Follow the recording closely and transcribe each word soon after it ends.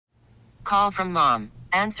Call from mom.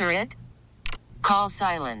 Answer it. Call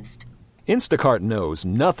silenced. Instacart knows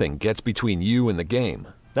nothing gets between you and the game.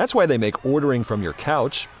 That's why they make ordering from your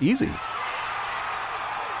couch easy.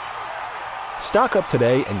 Stock up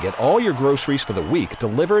today and get all your groceries for the week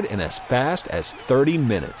delivered in as fast as 30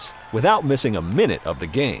 minutes without missing a minute of the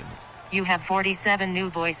game. You have 47 new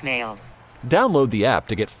voicemails. Download the app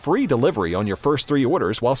to get free delivery on your first 3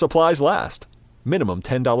 orders while supplies last. Minimum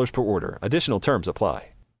 $10 per order. Additional terms apply.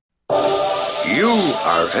 You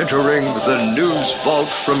are entering the News Vault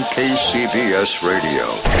from KCBS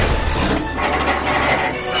Radio.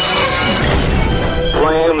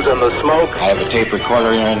 Flames and the smoke. I have a tape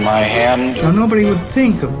recorder in my hand. Now, nobody would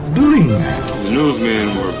think of doing that. The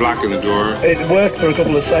newsmen were blocking the door. It worked for a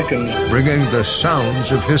couple of seconds. Bringing the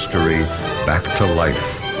sounds of history back to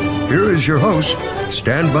life. Here is your host,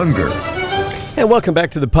 Stan Bunger. And welcome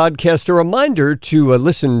back to the podcast. A reminder to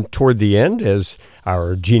listen toward the end as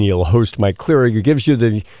our genial host, Mike Cleary, gives you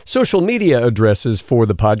the social media addresses for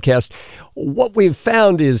the podcast. What we've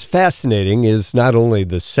found is fascinating is not only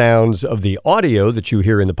the sounds of the audio that you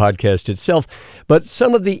hear in the podcast itself, but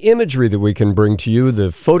some of the imagery that we can bring to you,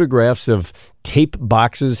 the photographs of tape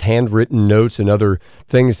boxes, handwritten notes, and other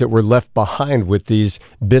things that were left behind with these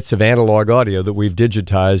bits of analog audio that we've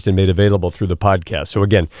digitized and made available through the podcast. So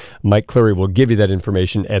again, Mike Cleary will give you that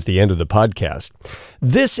information at the end of the podcast.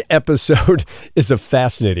 This episode is a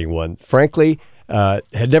fascinating one. Frankly,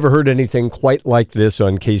 had never heard anything quite like this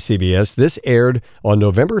on KCBS. This aired on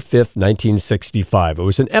November 5th, 1965. It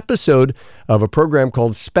was an episode of a program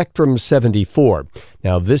called Spectrum 74.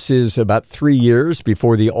 Now, this is about 3 years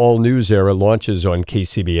before the all-news era launches on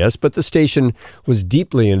KCBS, but the station was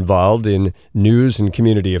deeply involved in news and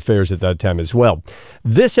community affairs at that time as well.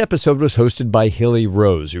 This episode was hosted by Hilly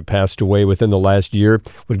Rose, who passed away within the last year,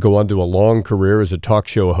 would go on to a long career as a talk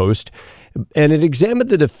show host. And it examined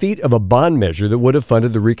the defeat of a bond measure that would have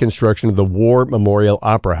funded the reconstruction of the War Memorial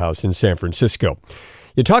Opera House in San Francisco.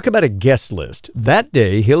 You talk about a guest list. That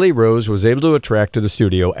day, Hilly Rose was able to attract to the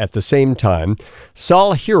studio at the same time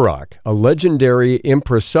Sol Hurok, a legendary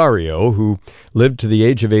impresario who lived to the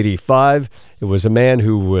age of 85. It was a man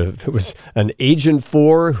who was an agent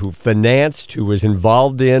for, who financed, who was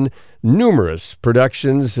involved in numerous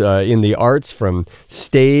productions in the arts, from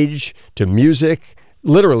stage to music.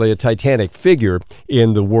 Literally a titanic figure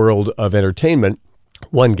in the world of entertainment.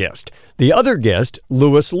 One guest. The other guest,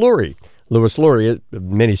 Louis Lurie. Louis Lurie,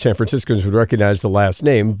 many San Franciscans would recognize the last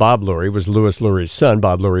name. Bob Lurie was Louis Lurie's son.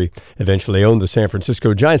 Bob Lurie eventually owned the San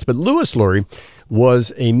Francisco Giants. But Louis Lurie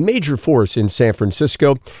was a major force in San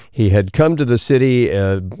Francisco. He had come to the city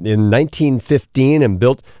in 1915 and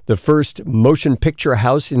built the first motion picture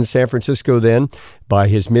house in San Francisco then. By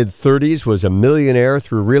his mid-30s, was a millionaire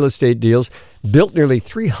through real estate deals, built nearly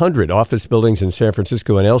 300 office buildings in San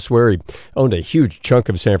Francisco and elsewhere. He owned a huge chunk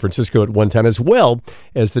of San Francisco at one time, as well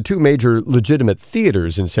as the two major legitimate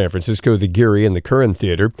theaters in San Francisco, the Geary and the Curran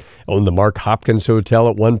Theater. Owned the Mark Hopkins Hotel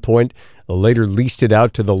at one point. Later leased it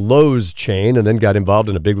out to the Lowe's chain and then got involved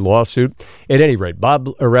in a big lawsuit. At any rate,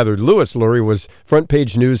 Louis Lurie was front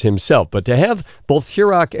page news himself. But to have both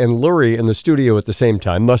Hurok and Lurie in the studio at the same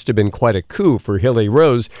time must have been quite a coup for Hilly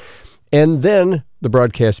Rose. And then the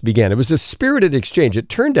broadcast began. It was a spirited exchange. It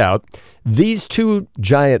turned out these two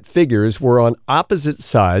giant figures were on opposite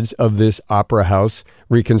sides of this opera house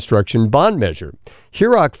reconstruction bond measure.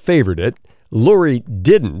 Hurok favored it. Lurie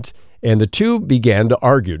didn't. And the two began to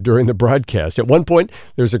argue during the broadcast. At one point,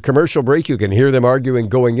 there's a commercial break. You can hear them arguing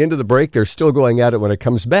going into the break. They're still going at it when it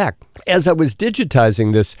comes back. As I was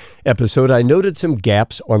digitizing this episode, I noted some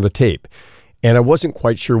gaps on the tape, and I wasn't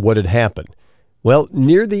quite sure what had happened. Well,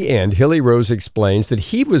 near the end, Hilly Rose explains that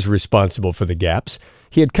he was responsible for the gaps.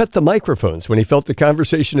 He had cut the microphones when he felt the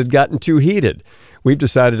conversation had gotten too heated. We've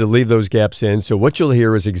decided to leave those gaps in, so what you'll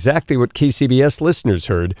hear is exactly what KCBS listeners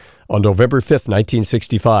heard on November 5th,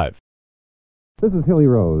 1965. This is Hilly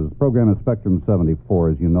Rose. Program is Spectrum 74,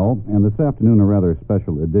 as you know, and this afternoon a rather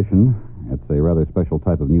special edition. It's a rather special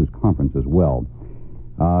type of news conference as well.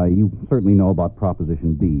 You certainly know about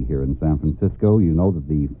Proposition B here in San Francisco. You know that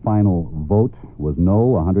the final vote was no,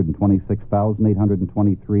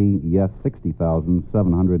 126,823, yes,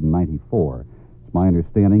 60,794. It's my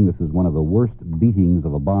understanding this is one of the worst beatings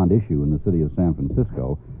of a bond issue in the city of San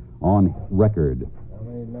Francisco on record. How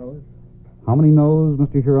many no's? How many no's,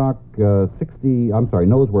 Mr. Hurok?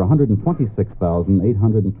 No's were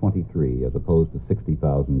 126,823 as opposed to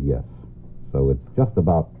 60,000 yes. So it's just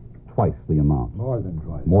about twice the amount. More than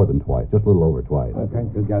twice. More than twice, just a little over twice. I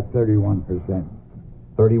think we got 31%.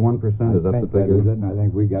 31%, is that the figure? That is it, and I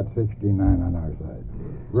think we got 69 on our side.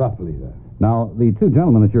 Roughly that. Now, the two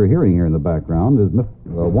gentlemen that you're hearing here in the background,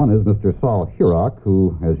 one is Mr. Sol Hurok,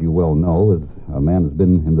 who, as you well know, is a man who's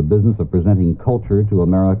been in the business of presenting culture to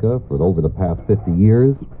America for over the past 50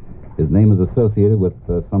 years. His name is associated with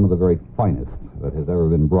some of the very finest that has ever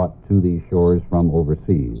been brought to these shores from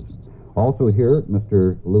overseas. Also here,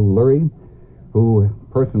 Mr. Louis Lurie, who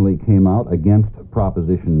personally came out against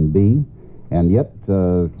Proposition B. And yet,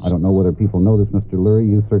 I don't know whether people know this, Mr. Lurie,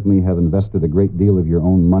 you certainly have invested a great deal of your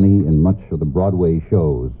own money in much of the Broadway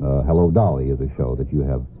shows. Hello, Dolly is a show that you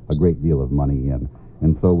have a great deal of money in.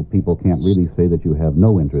 And so people can't really say that you have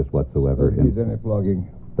no interest whatsoever in... Doesn't need any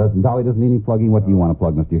plugging. Dolly doesn't need any plugging? What do you want to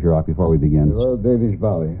plug, Mr. Hurok, before we begin? The Royal Danish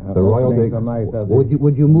Ballet. The Royal Danish...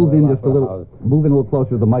 Would you move in just a little... Move in a little closer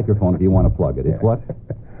to the microphone if you want to plug it. It's what?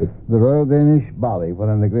 It's the Royal Danish Ballet, one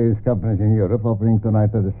of the greatest companies in Europe, opening tonight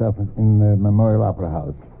at in the Memorial Opera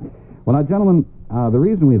House. Well, now, gentlemen, the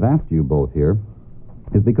reason we've asked you both here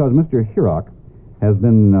is because Mr. Hurok has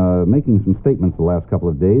been making some statements the last couple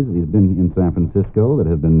of days. He's been in San Francisco that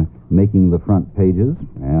have been making the front pages,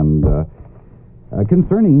 and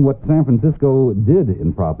concerning what San Francisco did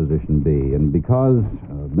in Proposition B. And because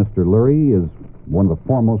Mr. Lurie is one of the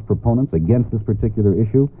foremost proponents against this particular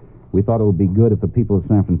issue, we thought it would be good if the people of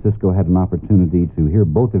San Francisco had an opportunity to hear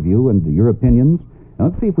both of you and your opinions. And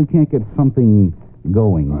let's see if we can't get something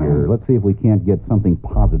going here. Let's see if we can't get something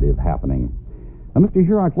positive happening. Now, Mr.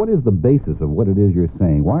 Hurok, what is the basis of what it is you're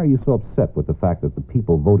saying? Why are you so upset with the fact that the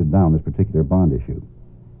people voted down this particular bond issue?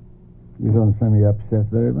 You don't seem to be upset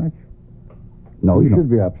very much. No, you should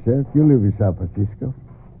be upset. You live in San Francisco.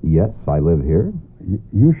 Yes, I live here.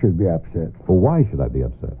 You should be upset. Well, why should I be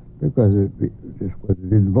upset? Because it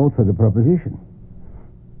didn't vote for the proposition.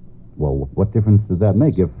 Well, what difference does that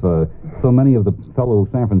make? If so many of the fellow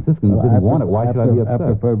San Franciscans didn't want it, why should I be upset?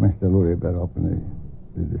 I prefer Mr. Lurie better open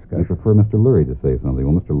the discussion. You prefer Mr. Lurie to say something.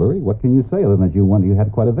 Well, Mr. Lurie, what can you say other than that you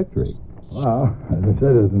had quite a victory? Well, as a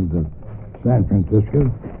citizen of San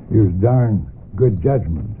Francisco, use darn good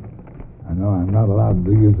judgment. I know I'm not allowed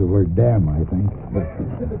to use the word damn, I think. But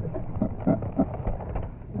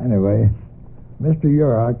anyway, Mr.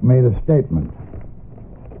 Hurok made a statement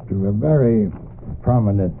to a very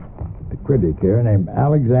prominent critic here named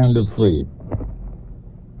Alexander Freed.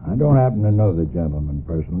 I don't happen to know the gentleman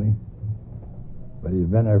personally, but he's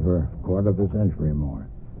been there for a quarter of a century more.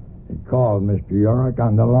 He called Mr. Hurok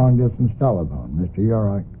on the long-distance telephone. Mr.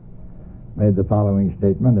 Hurok made the following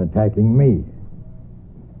statement attacking me.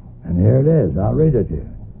 And here it is. I'll read it to you.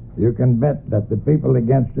 You can bet that the people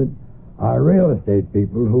against it are real estate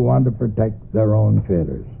people who want to protect their own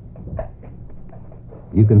theaters.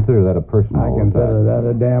 You consider that a personal I consider that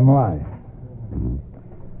a damn lie. Mm-hmm.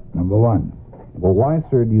 Number one. Well, why,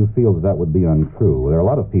 sir, do you feel that would be untrue? There are a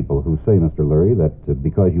lot of people who say, Mr. Lurie, that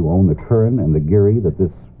because you own the Kern and the Geary, that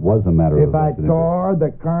this was a matter of... If I tore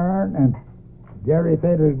the Kern and Geary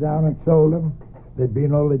theaters down and sold them, there'd be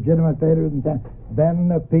no legitimate theaters in town. Then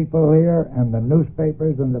the people here and the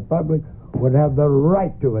newspapers and the public would have the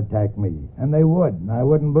right to attack me. And they would, and I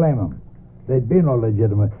wouldn't blame them. There'd be no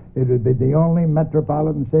legitimate. It would be the only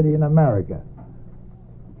metropolitan city in America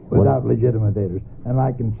without legitimate theaters. And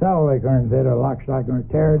I can sell the Kern Theater, lock, stock, and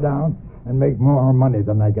tear it down and make more money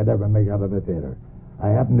than I could ever make out of a theater. I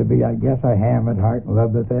happen to be, I guess, a ham at heart and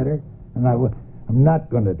love the theater, and I'm not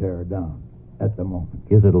going to tear it down at the moment.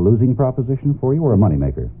 Is it a losing proposition for you or a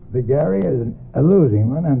moneymaker? The Geary is a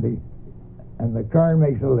losing one, and the Kern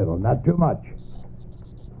makes a little, not too much.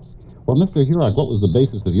 Well, Mr. Hurok, what was the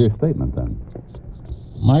basis of your statement, then?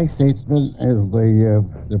 My statement is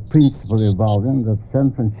the principle involved in that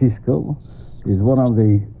San Francisco is one of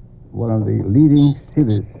the leading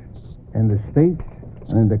cities in the states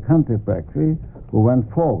and in the country, practically, who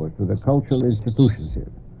went forward to the cultural institutions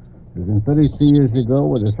here. It's been 33 years ago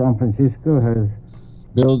where the San Francisco has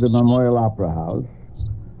built the Memorial Opera House,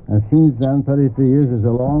 and since then, 33 years is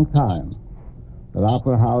a long time. The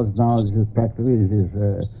Opera House now is practically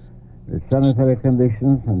the sanitary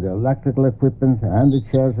conditions and the electrical equipment and the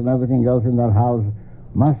chairs and everything else in that house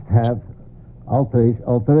must have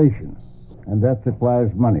alteration, and that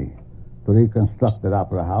requires money to reconstruct that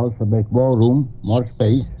Opera House, to make more room, more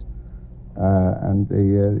space.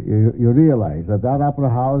 You realize that Opera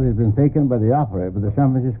House has been taken by the opera, by the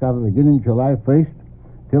San Francisco Opera, beginning July 1st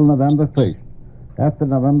till November 1st. After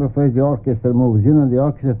November 1st, the orchestra moves in, and the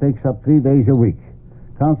orchestra takes up 3 days a week.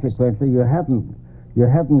 Consequently, you haven't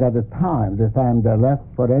got the time there left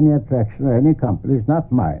for any attraction or any companies,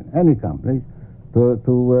 not mine, any companies, to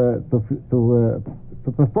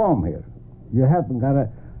perform here. You haven't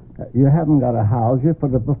got a house here for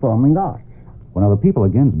the performing arts. Well, now, the people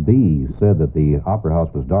against B said that the Opera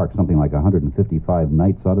House was dark something like 155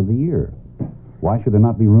 nights out of the year. Why should there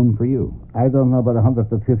not be room for you? I don't know about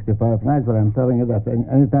 155 nights, but I'm telling you that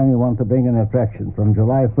anytime you want to bring an attraction from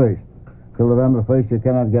July 1st till November 1st, you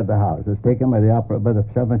cannot get the house. It's taken by the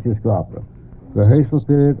San Francisco Opera. Rehearsal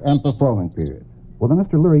period and performing period. Well, then,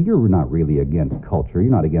 Mr. Lurie, you're not really against culture.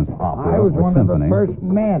 You're not against opera I was or one symphony. of the first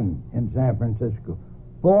men in San Francisco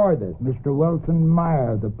for this. Mr. Wilson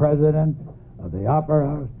Meyer, the president of the Opera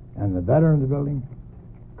House and the Veterans Building,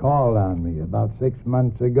 called on me about 6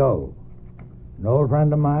 months ago. An old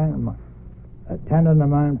friend of mine, a tenant of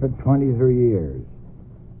mine for 23 years.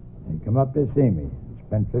 He come up to see me,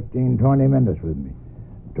 spent 15, 20 minutes with me,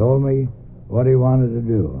 told me what he wanted to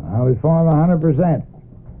do. I was for him 100%.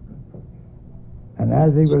 And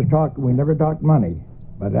as he was talking, we never talked money,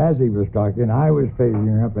 but as he was talking, I was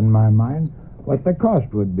figuring up in my mind what the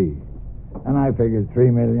cost would be. And I figured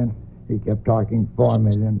 $3 million. He kept talking $4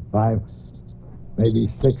 million, $5, maybe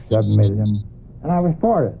 $6, $7 million. And I was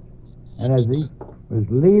for it. And as he was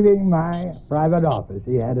leaving my private office,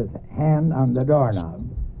 he had his hand on the doorknob.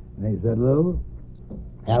 And he said, Lou,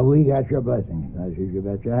 have we got your blessings? I said, you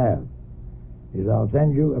bet you have. He said, I'll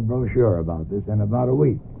send you a brochure about this in about a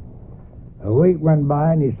week. A week went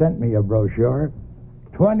by, and he sent me a brochure,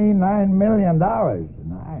 $29 million. And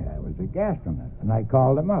I was aghast on it. And I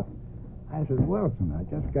called him up. I said, Wilson, I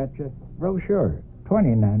just got your brochure,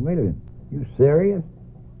 $29 million. You serious?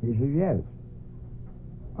 He said, yes.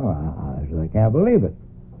 Oh, I said, I can't believe it.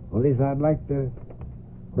 Well, he said, I'd like to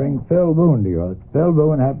bring Phil Boone to you. Phil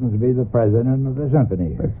Boone happens to be the president of the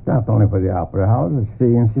symphony. It's not only for the Opera House, it's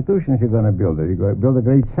the institutions you're going to build. You're going to build a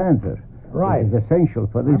great center. Right. It's essential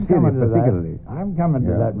for this city, particularly. I'm coming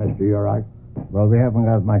to that, Mr. Hurok. Well, we haven't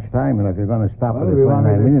got much time, and if you're going to stop at the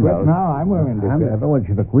 $29 million quit now, I'm willing to quit. I don't want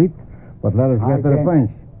you to quit, but let us get to the point.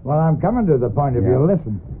 Well, I'm coming to the point if you'll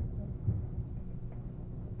listen.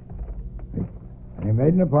 He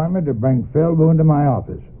made an appointment to bring Phil Boone to my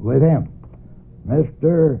office with him.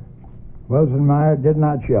 Mr. Wilson Meyer did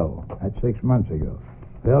not show. That's 6 months ago.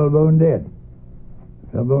 Phil Boone did.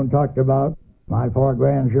 Phil Boone talked about my 4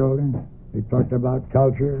 grandchildren. He talked about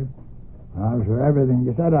culture. I was for everything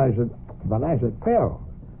you said. I said, Phil,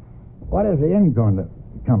 what is the income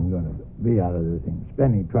going to be out of this thing,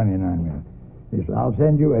 spending $29 million? He said, I'll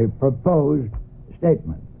send you a proposed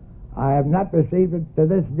statement. I have not received it to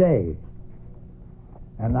this day.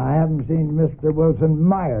 And I haven't seen Mr. Wilson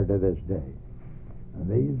Meyer to this day. And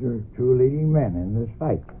these are 2 leading men in this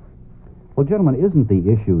fight. Well, gentlemen, isn't the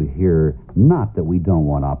issue here not that we don't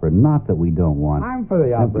want opera, not that we don't want... I'm for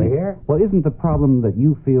the opera here. Well, isn't the problem that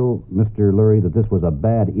you feel, Mr. Lurie, that this was a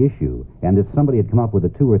bad issue, and if somebody had come up with a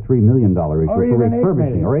 $2 or $3 million issue for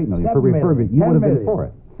refurbishing, or $8 million for refurbishing, you would have been for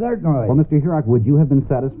it? Certainly. Well, Mr. Hurok, would you have been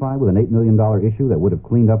satisfied with an $8 million issue that would have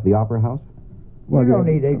cleaned up the Opera House? Well, you don't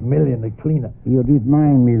need $8 million to clean up. You need $9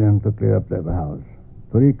 million to clear up the house.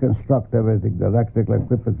 To reconstruct everything, the electrical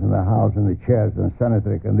equipment in the house and the chairs and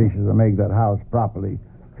sanitary conditions to make that house properly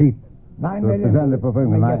fit. $9 million. Present the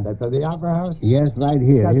performance. That for the Opera House? Yes, right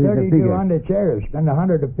here. Got Here's the figures. 3,200 chairs. Spend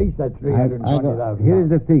 100 apiece. That's $320,000. Here's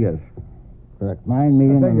the figures. Correct. $9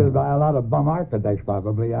 million. The figures by a lot of bum architects,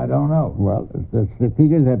 probably. I don't know. Well, the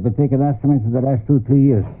figures have been taken estimates in the last 2-3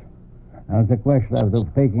 years. And it's a question of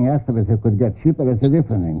taking estimates. It could get cheaper. It's a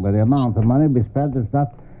different thing. But the amount of money we spent is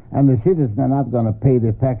not. And the citizens are not going to pay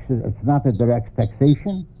the taxes. It's not a direct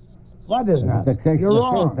taxation. What is not? Taxation. You're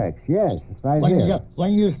wrong. Tax. Yes, it's right here.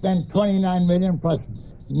 When you spend $29 million plus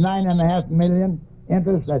 $9.5 million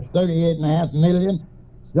interest, that's $38.5 million.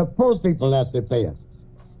 The poor people have to pay it.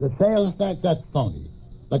 The sales tax, that's phony.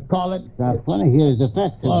 But call it. It's not funny. Here's the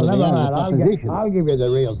fact. Well, never mind. I'll give you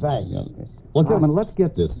the real fact. Well, gentlemen, let's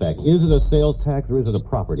get this back. Is it a sales tax or is it a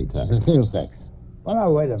property tax? It's a sales tax. Well,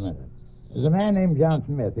 now, wait a minute. There's a man named John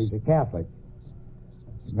Smith. He's a Catholic.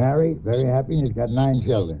 Married, very happy, and he's got 9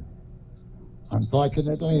 children.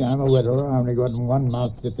 Unfortunately, I'm a widower. I only got 1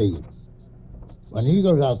 mouth to feed. When he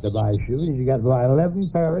goes out to buy shoes, he's got to buy 11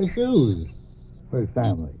 pair of shoes for his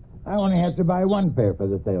family. I only have to buy 1 pair for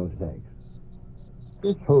the sales tax.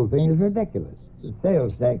 This whole thing is ridiculous. The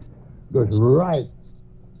sales tax goes right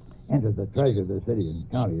into the treasury of the city and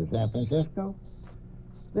county of San Francisco.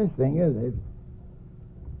 This thing is...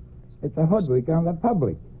 It's a hoodwink on the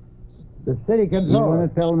public. The city controls.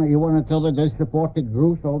 You want to tell me they support the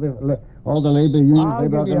groups, all the labor unions,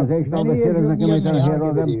 labor organizations, all the citizens committee hear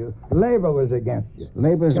all them? Labor was against you.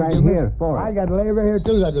 Labor's right here for it. I got labor here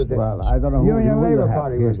too. That was it. Well, I don't know who Union Labor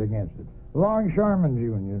Party here. was against it. Longshoremen's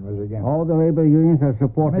Union was against it. All the labor unions are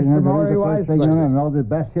supporting it. Mr. Maury And all the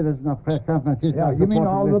best citizens of San Francisco. Yeah, you mean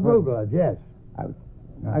all the blue bloods? Yes.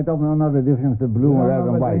 I don't know the difference between blue and red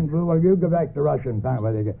and white. Blue, well, you go back to Russia and find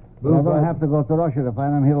where they get blue. I don't have to go to Russia to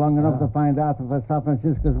find them here long enough to find out if it's San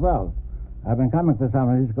Francisco as well. I've been coming to San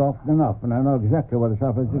Francisco often enough, and I know exactly what the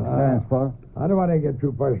San Francisco stands for. I don't want to get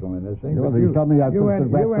too personal in this thing. Well, you told me I could go back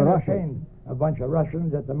to Russia. A bunch of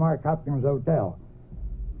Russians at the Mark Hopkins Hotel.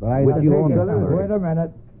 But wait a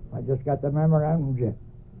minute. I just got the memorandum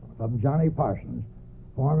from Johnny Parsons,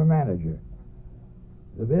 former manager.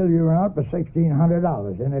 The bill you were out for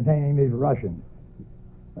 $1,600 entertaining these Russians.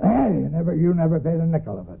 You never paid a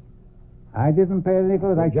nickel of it. I didn't pay a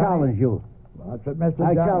nickel of it. I challenge you. Well, that's what Mr.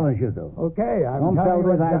 I challenge you to. Okay, don't tell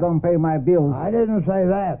me that I don't pay my bills. I didn't say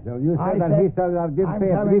that. So you said that he said I didn't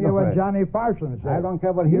pay a bill. I'm telling you what Johnny Parsons said. I don't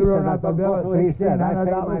care what he said. You wrote out the bill of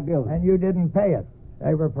 $1,600, and you didn't pay it.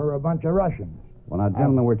 They were for a bunch of Russians. Well, now,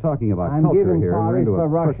 gentlemen, we're talking about I'm culture giving here. We're into for a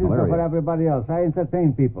Russians personal or for area. everybody else. I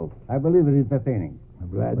entertain people. I believe it is entertaining. I'm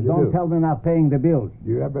glad but you don't do. tell me not paying the bills.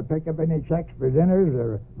 Do you ever pick up any checks for dinners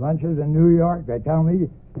or lunches in New York? They tell me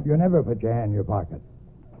you never put your hand in your pocket.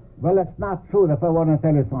 Well, it's not true if I want to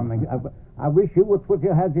tell you something. I wish you would put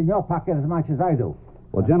your hands in your pocket as much as I do.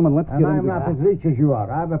 Well, gentlemen, let's get into... I'm not as rich as you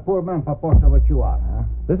are. I'm a poor man proportion to what you are.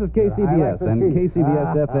 This is KCBS and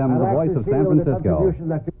KCBS FM, the voice of San Francisco.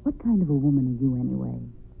 What kind of a woman are you, anyway?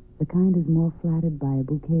 The kind who's more flattered by a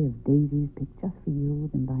bouquet of daisies picked just for you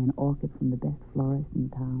than by an orchid from the best florist in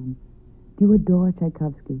town? Do you adore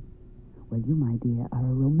Tchaikovsky? Well, you, my dear, are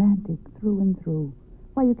a romantic through and through.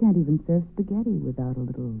 Why, you can't even serve spaghetti without a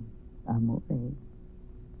little amore.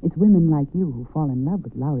 It's women like you who fall in love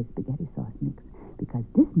with Lowry's spaghetti sauce mix, because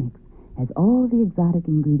this mix has all the exotic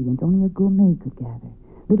ingredients only a gourmet could gather.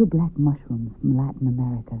 Little black mushrooms from Latin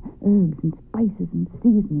America, herbs and spices and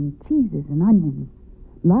seasoning, cheeses and onions.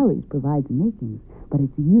 Lowry's provides makings, but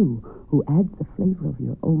it's you who adds the flavor of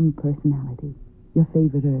your own personality. Your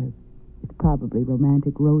favorite herb. It's probably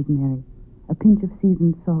romantic rosemary, a pinch of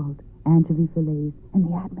seasoned salt, anchovy fillets, and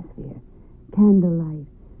the atmosphere. Candlelight,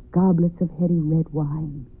 goblets of heady red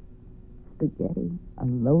wine. Spaghetti, a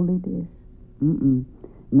lowly dish.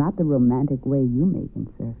 Not the romantic way you make and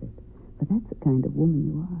serve it, but that's the kind of woman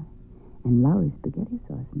you are. And Lowry's spaghetti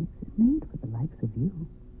sauce mix is made for the likes of you.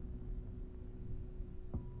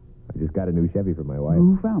 I just got a new Chevy for my wife.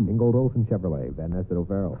 Who from? Ingold Olson Chevrolet, Van Ness at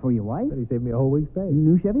O'Farrell. For your wife? Said he saved me a whole week's pay.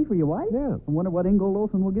 New Chevy for your wife? Yeah. I wonder what Ingold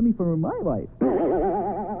Olson will give me for my wife. Swing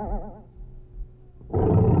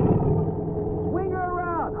her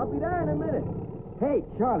around. I'll be there in a minute. Hey,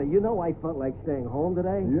 Charlie, you know I felt like staying home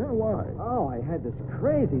today. Yeah, why? Oh, I had this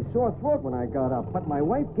crazy sore throat when I got up, but my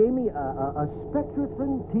wife gave me a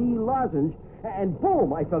Spectracin T lozenge, and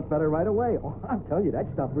boom, I felt better right away. Oh, I'm telling you, that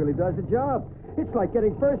stuff really does the job. It's like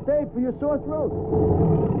getting first aid for your sore throat.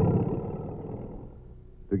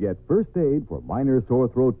 To get first aid for minor sore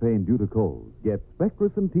throat pain due to colds, get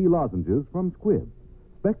Spectracin T lozenges from Squibb.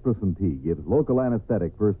 Spectracin T gives local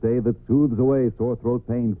anesthetic first aid that soothes away sore throat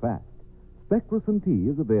pain fast. Spectracin T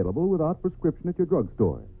is available without prescription at your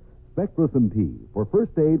drugstore. Spectracin T for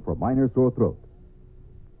first aid for minor sore throat.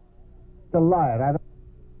 The liar.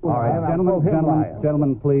 All right,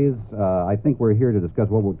 gentlemen, please. I think we're here to discuss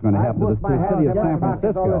what's going to happen to the city of San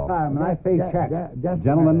Francisco. All the time, and I pay checks.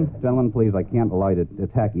 Gentlemen, please. I can't allow you to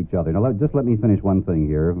attack each other. Now, just let me finish one thing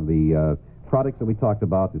here. The products that we talked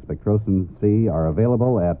about, the Spectracin C, are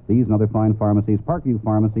available at these and other fine pharmacies. Parkview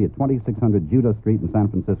Pharmacy at 2600 Judah Street in San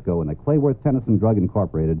Francisco, and the Clayworth Tennyson Drug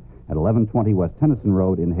Incorporated at 1120 West Tennyson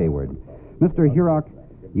Road in Hayward. Mr. Hurok,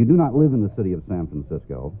 you do not live in the city of San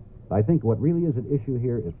Francisco. I think what really is at issue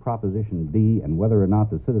here is Proposition B and whether or not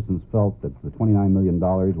the citizens felt that the $29 million,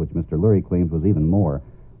 which Mr. Lurie claims was even more,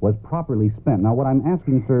 was properly spent. Now, what I'm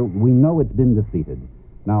asking, sir, we know it's been defeated.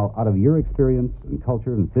 Now, out of your experience and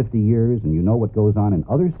culture in 50 years, and you know what goes on in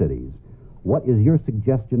other cities, what is your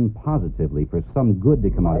suggestion positively for some good to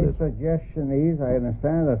come out of this? My suggestion is, I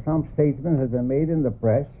understand that some statements have been made in the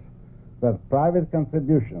press that private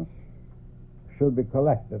contributions should be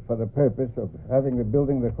collected for the purpose of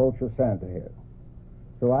building the cultural center here.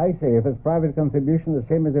 So I say, if it's private contribution, the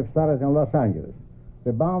same as if started in Los Angeles.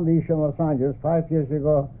 The bond issue in Los Angeles 5 years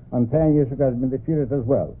ago and 10 years ago has been defeated as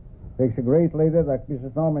well. Takes a great leader like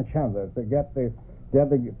Mrs. Norman Chandler to get the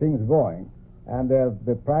things going. And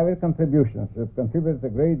the private contributions have contributed a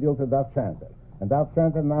great deal to that center. And that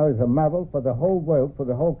center now is a model for the whole world, for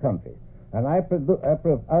the whole country. And I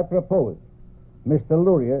propose, Mr.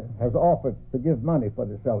 Lurie has offered to give money for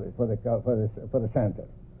the center.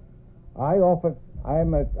 I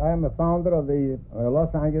am a founder of the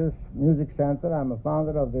Los Angeles Music Center. I'm a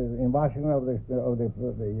founder of in Washington of the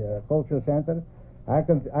Cultural Center. I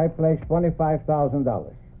pledge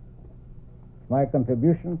 $25,000. my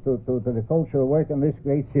contribution to the cultural work in this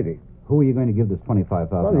great city. Who are you going to give this $25,000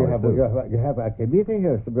 Well, to? you have a committee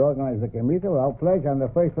here to be organized. A committee. Well, I'll pledge. I'm the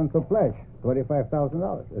first one to pledge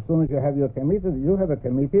 $25,000. As soon as you have your committee, you have a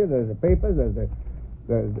committee. There's a paper.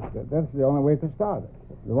 That's the only way to start it.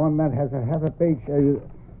 The one man has a half a page in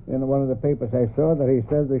one of the papers I saw that he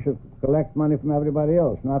says we should collect money from everybody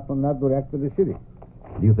else, not direct to the city.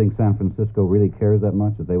 Do you think San Francisco really cares that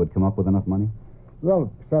much that they would come up with enough money?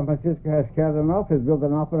 Well, San Francisco has cared enough. Has built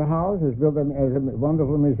an opera house. Has built a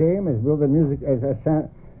wonderful museum. Has built a music the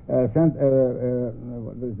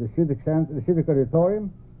civic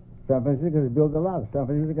auditorium. San Francisco has built a lot. San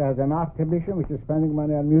Francisco has an art commission which is spending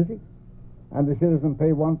money on music, and the citizens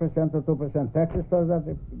pay 1% or 2% taxes for that,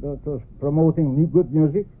 to promoting good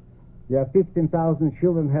music. You have 15,000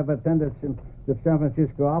 children have attended the San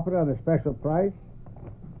Francisco Opera at a special price.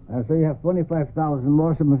 And so you have 25,000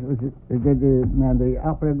 more. The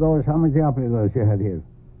opera goers, how many opera goers you had here?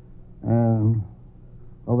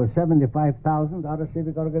 Over 75,000 other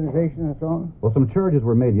civic organizations and so on. Well, some charges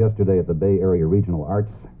were made yesterday at the Bay Area Regional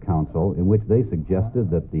Arts Council in which they suggested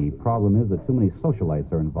that the problem is that too many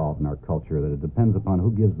socialites are involved in our culture, that it depends upon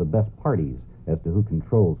who gives the best parties as to who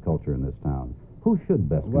controls culture in this town. Who should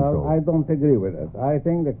best control? Well, I don't agree with it. I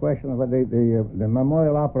think the question of the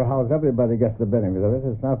Memorial Opera House, everybody gets the benefit of it.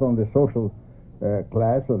 It's not only the social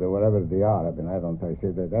class or whatever they are. I mean, I don't say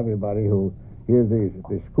that everybody who here the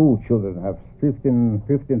school children have 15,000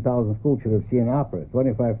 school children have seen opera.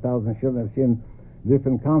 25,000 children have seen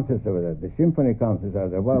different concerts over there. The symphony concerts are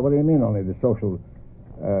there. What do you mean only the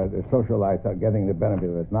socialites are getting the benefit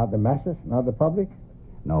of it? Not the masses, not the public?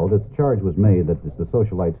 No, the charge was made that it's the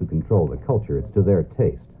socialites who control the culture. It's to their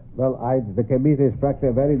taste. Well, the committee is practically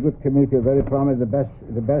a very good committee, very prominent, the best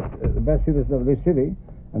citizens of this city.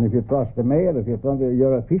 And if you trust the mayor, if you trust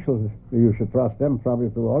your officials, you should trust them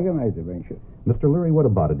probably to organize the eventually. Mr. Lurie, what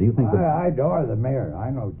about it? Do you think that... I adore the mayor.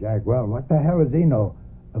 I know Jack well. What the hell does he know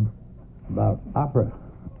about opera?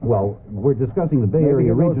 Well, we're discussing the Bay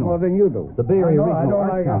Area Regional... He knows more than you do. The Bay Area Regional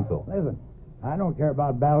Arts Council. Listen, I don't care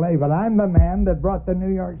about ballet, but I'm the man that brought the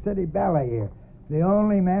New York City Ballet here. The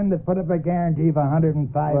only man that put up a guarantee of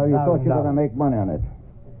 $105,000. Well, you thought you were going to make money on it.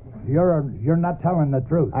 You're not telling the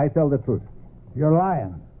truth. I tell the truth. You're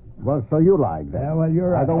lying. Well, so you lied then. Yeah, well,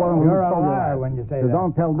 you're a liar when you say that.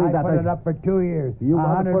 Don't tell me that. I put it up for 2 years. You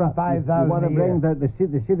 $105,000 You want to bring the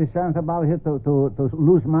city center ballet here to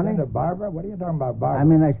lose money? Barbara? What are you talking about, Barbara? I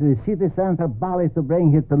mean, the city center ballet to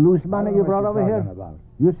bring here to lose money you brought over here?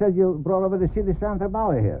 You said you brought over the city center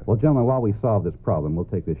ballet here. Well, gentlemen, while we solve this problem, we'll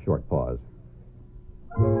take this short pause.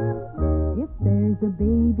 If there's a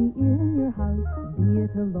baby in your house, be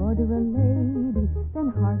it a lord or a lady,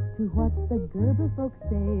 then hark to what the Gerber folks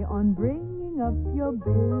say on bringing up your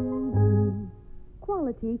baby.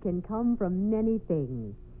 Quality can come from many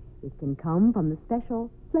things. It can come from the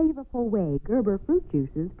special, flavorful way Gerber fruit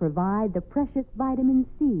juices provide the precious vitamin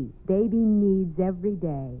C baby needs every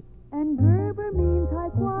day. And Gerber means high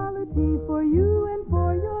quality for you and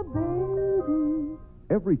for your baby.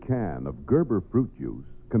 Every can of Gerber fruit juice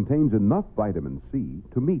contains enough vitamin C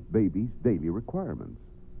to meet baby's daily requirements.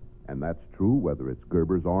 And that's true whether it's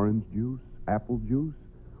Gerber's orange juice, apple juice,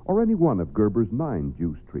 or any one of Gerber's 9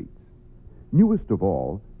 juice treats. Newest of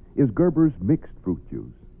all is Gerber's mixed fruit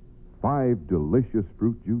juice. 5 delicious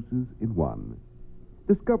fruit juices in one.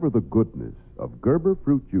 Discover the goodness of Gerber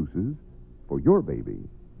fruit juices for your baby.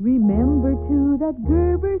 Remember, too, that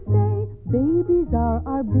Gerber say babies are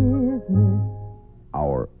our business.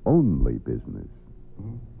 Our only business.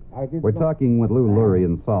 We're talking with Louis Lurie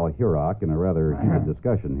and Sol Hurok in a rather heated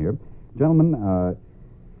discussion here. Gentlemen, I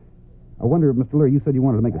wonder, Mr. Lurie, you said you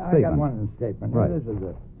wanted to make a statement. I got one statement. Right. This is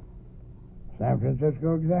a San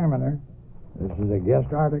Francisco Examiner. This is a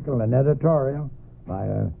guest article, an editorial by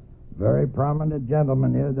a very prominent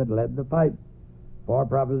gentleman here that led the fight for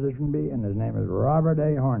Proposition B, and his name is Robert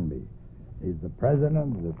A. Hornby. He's the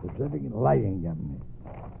president of the Pacific Lighting Company.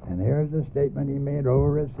 And here's the statement he made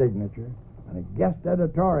over his signature on a guest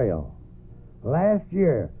editorial. Last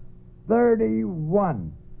year,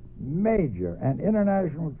 31 major and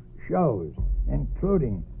international shows,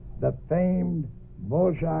 including the famed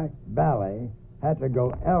Bolshoi Ballet, had to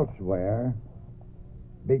go elsewhere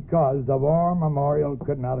because the War Memorial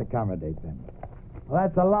could not accommodate them. Well,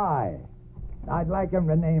 that's a lie. I'd like him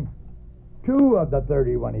to name 2 of the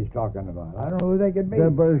 31 he's talking about. I don't know who they could be. The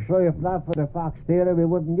Bolshoi, if not for the Fox Theater, we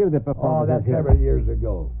wouldn't give the performance. Oh, that's several years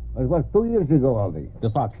ago. It was 2 years ago, only, the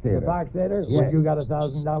Fox Theater. The Fox Theater? Yes. Well, you got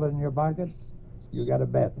 $1,000 in your pocket? You got a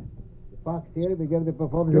bet. Fox Theater, we gave the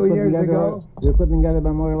performance. 2 years ago? You couldn't get a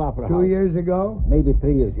Memorial Opera 2 House. years ago? Maybe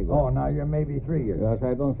 3 years ago. Oh, now you're maybe 3 years. Yes,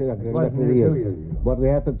 I don't see that. It wasn't 3 2 years. years ago. But we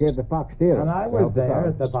had to get the Fox Theater. And I was there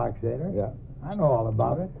at the Fox Theater. Yeah. I know all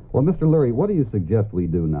about it. Well, Mr. Lurie, what do you suggest we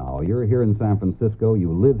do now? You're here in San Francisco.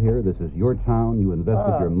 You live here. This is your town. You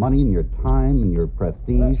invested your money and your time and your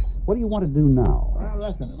prestige. What do you want to do now? Well,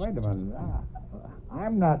 listen, wait a minute.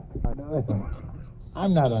 I'm not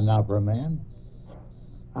an opera man.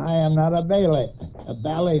 I am not a ballet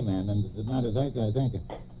man. And as a matter of fact, I think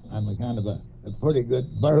I'm a kind of a pretty good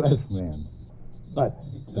burlesque man. But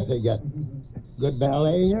if they got good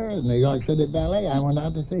ballet here, New York City Ballet, I went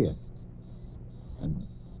out to see it. And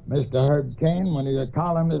Mr. Herb Kane, one of your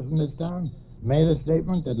columnists in this town, made a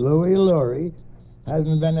statement that Louis Lurie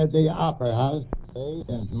hasn't been at the Opera House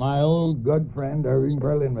since my old good friend Irving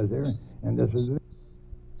Berlin was here, and this is...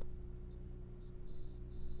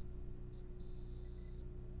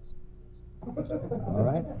 All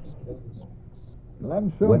right? Let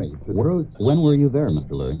him sue me. It's the truth. When were you there,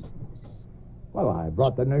 Mr. Lurie? Well, I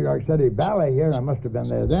brought the New York City Ballet here. I must have been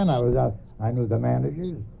there then. I was out. I knew the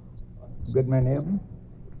managers, a good many of them.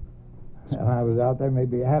 And I was out there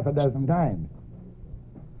maybe half a dozen times.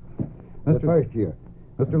 The first year.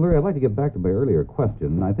 Mr. Lurie, I'd like to get back to my earlier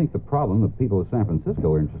question. I think the problem that people of San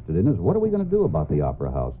Francisco are interested in is what are we going to do about the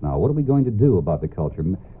Opera House now? What are we going to do about the culture?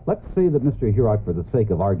 Let's say that Mr. Hurok, for the sake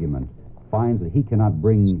of argument, finds that he cannot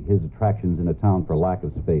bring his attractions into town for lack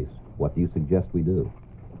of space. What do you suggest we do?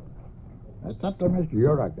 That's up to Mr.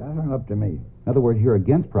 Hurok. That's not up to me. In other words, you're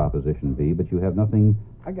against Proposition B, but you have nothing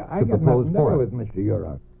I to got propose nothing for to do it. with Mr.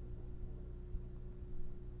 Hurok.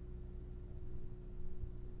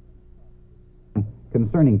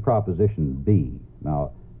 Concerning Proposition B,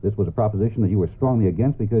 now, this was a proposition that you were strongly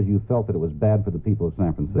against because you felt that it was bad for the people of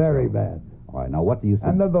San Francisco. Very bad. All right, now what do you say?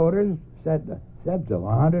 And the voters said so.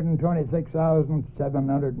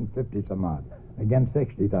 126,750 some odd. Against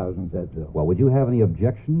 60,000 said so. Well, would you have any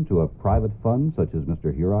objection to a private fund such as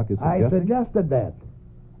Mr. Hurok is I suggesting? suggested that.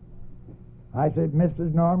 I said,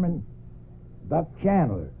 Mrs. Norman, Buck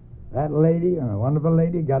Chandler, that lady, a wonderful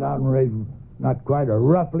lady, got out and raised not quite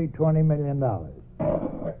roughly $20 million.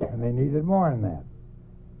 And they needed more than that.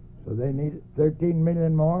 So they needed $13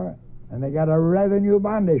 million more, and they got a revenue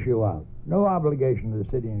bond issue out. No obligation to the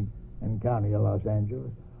city and county of Los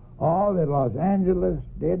Angeles. All that Los Angeles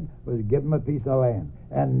did was give them a piece of land,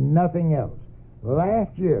 and nothing else.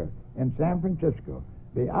 Last year in San Francisco,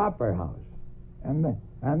 the Opera House and the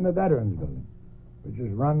Veterans Building, which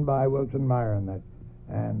is run by Wilson Meyer and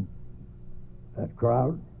that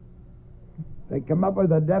crowd, they come up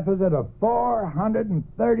with a deficit of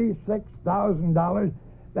 $436,000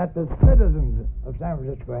 that the citizens of San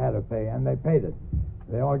Francisco had to pay, and they paid it.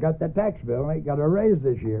 They all got the tax bill, and they got a raise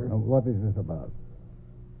this year. And what is this about?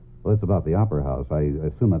 Well, it's about the Opera House. I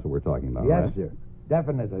assume that's what we're talking about, Yes, right? sir.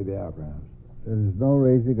 Definitely the Opera House. There is no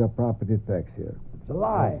raising of property tax here. It's a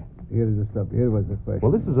lie. Here is the stuff. Here was the question.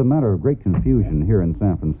 Well, this is a matter of great confusion here in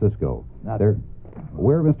San Francisco.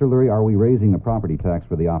 Where, Mr. Lurie, are we raising the property tax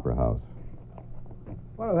for the Opera House?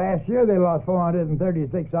 Well, last year they lost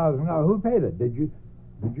 $436,000. Who paid it? Did you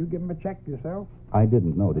give them a check yourself? I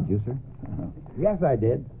didn't know. Did you, sir? Yes, I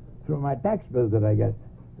did. Through my tax bill that I got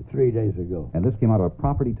 3 days ago. And this came out of a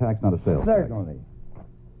property tax, not a sales tax? Certainly.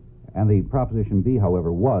 And the Proposition B,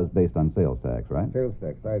 however, was based on sales tax, right? Sales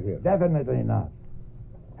tax, right here. Definitely not.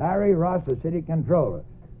 Harry Ross, the city controller,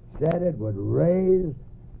 said it would raise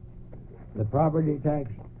the property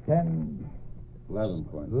tax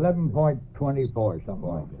 11.24, something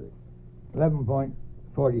like that.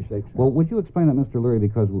 11.46. Well, would you explain that, Mr. Lurie,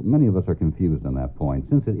 because many of us are confused on that point.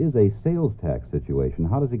 Since it is a sales tax situation,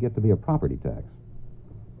 how does it get to be a property tax?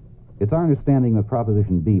 It's our understanding that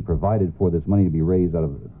Proposition B provided for this money to be raised out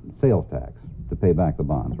of sales tax to pay back the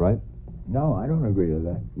bonds, right? No, I don't agree with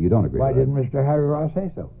that. You don't agree Why with that? didn't Mr. Harry Ross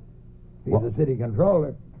say so? He's the city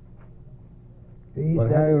controller. But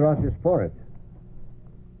Harry Ross is for it.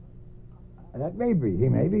 That may be. He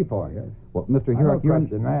may be for it. Well, Mr. I Hurok, don't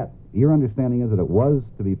question that. your understanding is that it was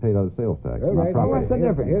to be paid out of sales tax, not Well, property. what's the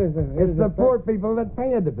difference? It's the poor people that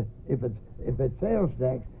pay it. If it's sales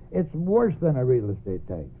tax, it's worse than a real estate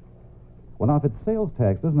tax. Well, now, if it's sales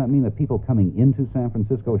tax, doesn't that mean that people coming into San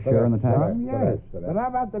Francisco share in the tax? Yes. But how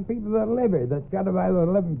about the people that live here that's got to buy the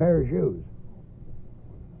 11 pair of shoes?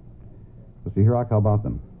 Mr. Hurok, how about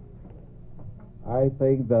them? I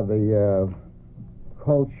think that the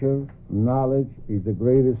culture, knowledge, is the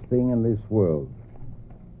greatest thing in this world.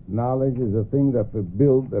 Knowledge is the thing that will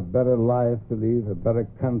build a better life to live, a better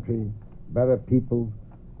country, better people,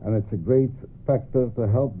 and it's a great factor to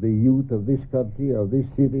help the youth of this country, of this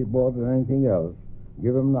city, more than anything else.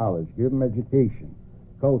 give them knowledge, give them education,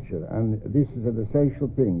 culture, and this is an essential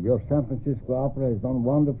thing. Your San Francisco Opera has done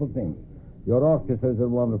wonderful things. Your orchestra has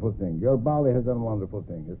done wonderful things. Your ballet has done wonderful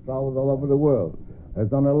things. It's traveled all over the world. Has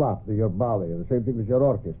done a lot with your ballet. The same thing with your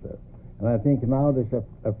orchestra. And I think now this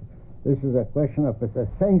is a question of an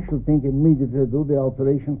essential thing immediately to do the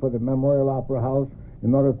alteration for the Memorial Opera House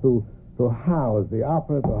in order to house the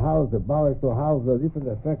opera, to house the ballet, to house the different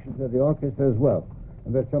sections of the orchestra as well.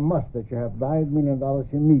 And that's a must that you have $9 million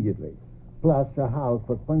immediately, plus a house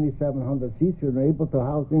for 2,700 seats. You're able to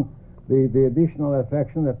house the additional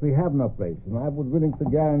attraction that we have no place. And I would willing to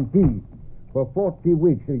guarantee for 40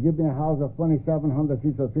 weeks to give me a house of 2,700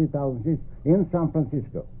 seats or 3,000 seats in San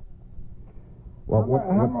Francisco. Well,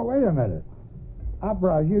 wait a minute.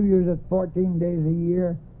 Opera, you use it 14 days a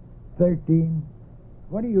year, 13.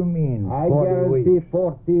 What do you mean? I guarantee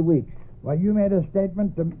 40 weeks. Well, you made a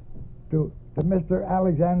statement to Mr.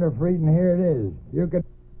 Alexander Fried, and here it is. You could.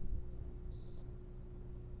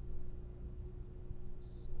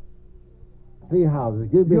 Three houses.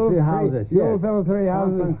 Give me three houses. You'll fill three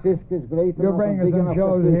houses. San Francisco is great. You're bringing some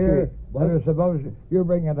shows here that are supposed. You're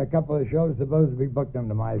bringing a couple of shows supposed to be booked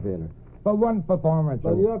into my theater. But one performance.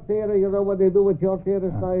 But your theater, you know what they do with your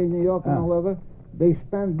theater style in New York and all over? They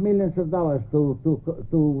spend millions of dollars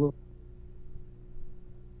to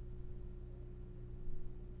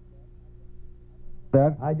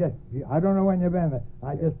That? I don't know when you've been there.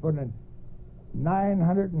 I just put in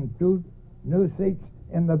 902 new seats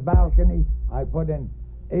in the balcony. I put in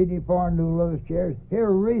 84 new loose chairs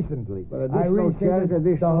here recently. But I reseated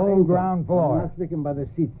the whole ground floor. I'm not speaking about the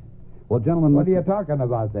seats. Well, gentlemen... What are you talking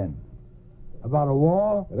about then? About a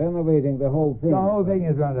wall? Renovating the whole thing. The whole thing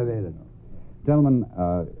is renovated. Gentlemen,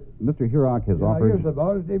 Mr. Hurok has offered... You're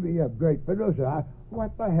supposed to be a great producer.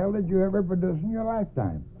 What the hell did you ever produce in your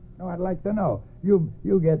lifetime? Oh, I'd like to know. You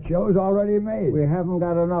get shows already made. We haven't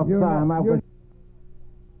got enough time.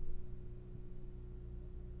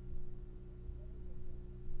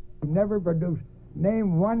 You've never produced.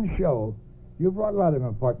 Name one show. You brought a lot of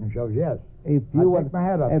important shows, yes. If you would, my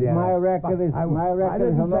head up. If my record is I enough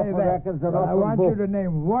records, I want you to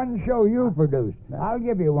name one show you produced. I'll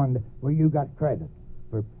give you one where you got credit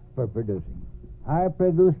for producing. I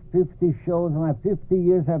produced 50 shows, and my 50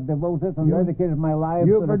 years have devoted and dedicated my life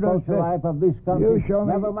to the cultural life of this country. You show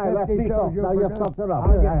me Never mind, 50 shows you now you've talked it up.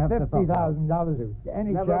 I'll get $50,000 if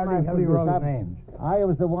any charity Hilly Rose names. I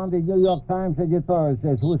was the one the New York Times editor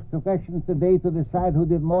says, whose profession today to decide who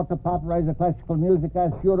did more to popularize the classical music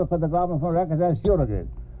as Hurok or the gramophone records as Hurok did.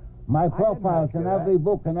 My profiles in every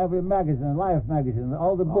book and every magazine, Life magazine,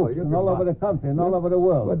 all the books, and all over the country and all over the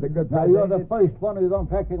world. Now, you're the first one who don't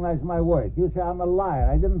recognize my work. You say I'm a liar.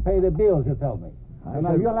 I didn't pay the bills, you tell me.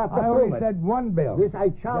 Now, you'll have to prove it. I only said one bill. This, I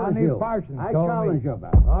challenge you. Johnny Parsons I told challenge me. you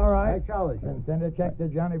about. All right. I challenge you. Then send a check to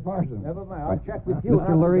Johnny Parsons. Never mind. I'll check with you.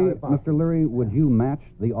 Mr. Lurie, would you match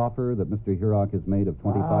the offer that Mr. Hurok has made of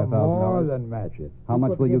 $25,000? More than match it. How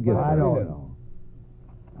much will you give? I don't know.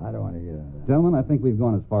 I don't want to get into that. Gentlemen, I think we've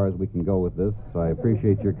gone as far as we can go with this. I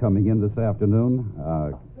appreciate your coming in this afternoon.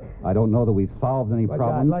 I don't know that we've solved any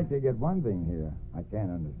problems. I'd like to get one thing here. I can't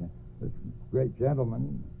understand. This great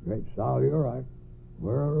gentleman, great Sol Hurok,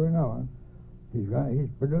 wherever we know him, he's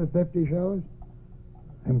produced 50 shows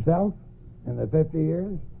himself in the 50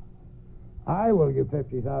 years. I will give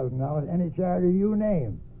 $50,000 any charity you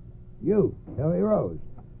name. You, Hilly Rose.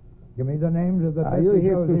 Give me the names of the 50 you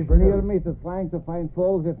here shows to he sneer produced. me to trying to find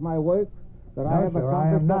faults with my work that I have sir,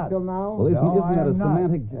 accomplished up till now? Well, if No, you didn't I have a am not.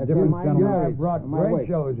 semantic That's difference, my gentlemen. You work. have brought My great work.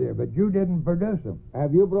 shows here, but you didn't produce them.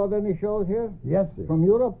 Have you brought any shows here? Yes, sir. From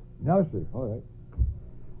Europe? No, sir. All right.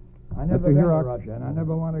 I never been to Russia, and I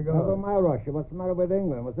never want to go. Never mind Russia. What's the matter with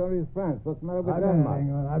England? What's the matter with France? What's the matter with I've been Denmark? in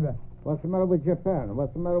England. What's the matter with Japan?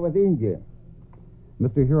 What's the matter with India?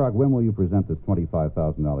 Mr. Hurok, when will you present this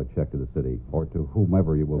 $25,000 check to the city, or to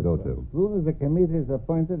whomever you will go to? As soon as the committee is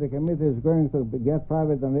appointed, the committee is going to get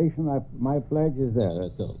private donation. My pledge is there,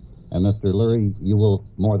 that's all. And Mr. Lurie, you will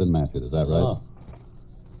more than match it, is that right?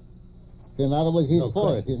 In other words, he's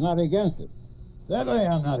for it. He's not against it. That way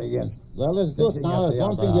I'm not against it. Well, it's good now. It's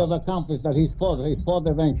one thing you have accomplished that he's for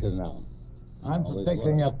the venture now. I'm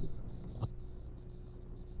fixing up.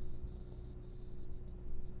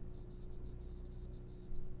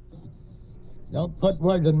 Don't put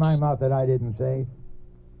words in my mouth that I didn't say.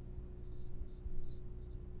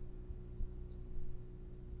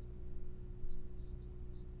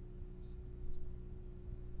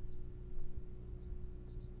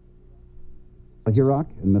 Hurok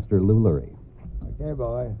and Mr. Lou Lurie. Okay,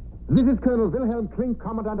 boy. This is Colonel Wilhelm Klink,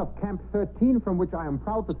 Commandant of Camp 13, from which I am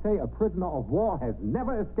proud to say a prisoner of war has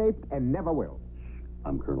never escaped and never will.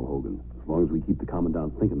 I'm Colonel Hogan. As long as we keep the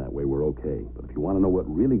commandant thinking that way, we're okay. But if you want to know what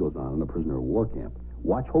really goes on in a prisoner of war camp,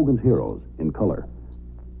 watch Hogan's Heroes in color.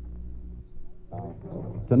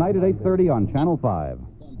 Tonight at 8:30 on Channel 5.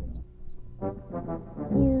 You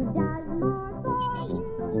does more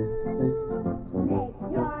for you. Make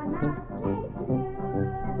your mouth taste new.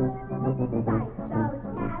 Like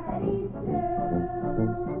those cavities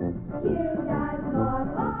do. You does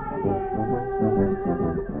more for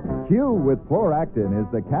you. Q with Fluoractin is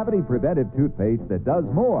the cavity preventive toothpaste that does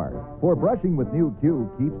more. For brushing with new Q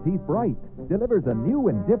keeps teeth bright, delivers a new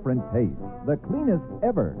and different taste, the cleanest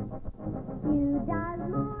ever. You does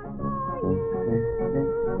more for you.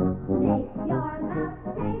 Make your mouth taste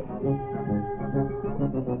new. Like those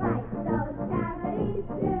cavities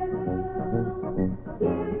do.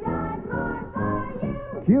 You does more for you.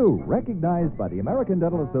 Q, recognized by the American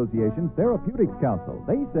Dental Association's Therapeutics Council.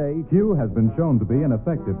 They say Q has been shown to be an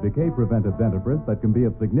effective decay-preventive dentifrice that can be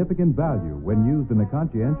of significant value when used in a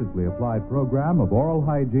conscientiously applied program of oral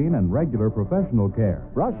hygiene and regular professional care.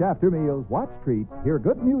 Brush after meals, watch treats, hear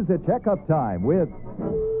good news at checkup time with...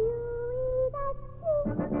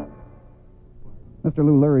 Mr.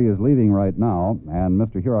 Louis Lurie is leaving right now, and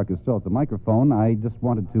Mr. Hurok is still at the microphone. I just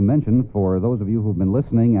wanted to mention, for those of you who've been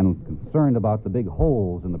listening and concerned about the big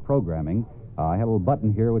holes in the programming, I have a little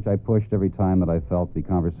button here which I pushed every time that I felt the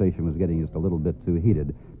conversation was getting just a little bit too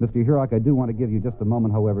heated. Mr. Hurok, I do want to give you just a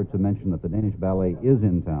moment, however, to mention that the Danish Ballet is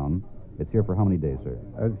in town. It's here for how many days, sir?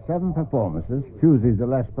 7 performances. Tuesday's the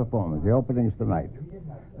last performance. The opening's tonight.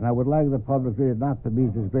 And I would like the public really not to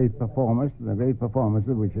miss this great performance, the great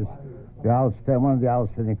performances, which is one of the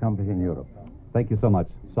outstanding companies in Europe. Thank you so much,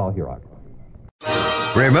 Sol Hurok.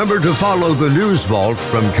 Remember to follow the News Vault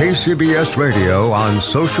from KCBS Radio on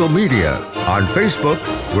social media. On Facebook,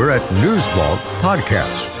 we're at News Vault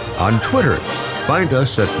Podcast. On Twitter, find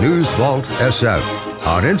us at News Vault SF.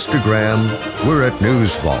 On Instagram, we're at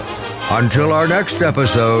News Vault. Until our next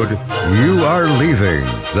episode, you are leaving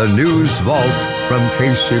the News Vault from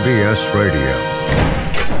KCBS Radio.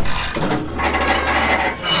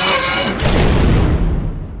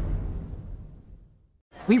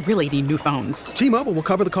 We really need new phones. T-Mobile will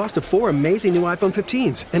cover the cost of 4 amazing new iPhone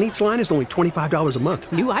 15s, and each line is only $25 a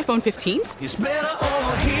month. New iPhone 15s? It's better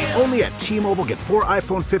over here. Only at T-Mobile, get 4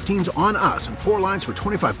 iPhone 15s on us and 4 lines for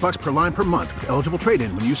 $25 per line per month with eligible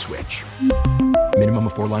trade-in when you switch. Minimum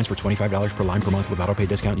of 4 lines for $25 per line per month with autopay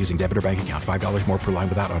discount using debit or bank account. $5 more per line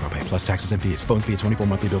without autopay, plus taxes and fees. Phone fee at 24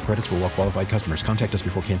 monthly bill credits for well-qualified customers. Contact us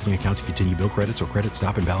before canceling account to continue bill credits or credit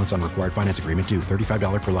stop and balance on required finance agreement due.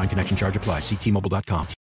 $35 per line connection charge applies. See T-Mobile.com.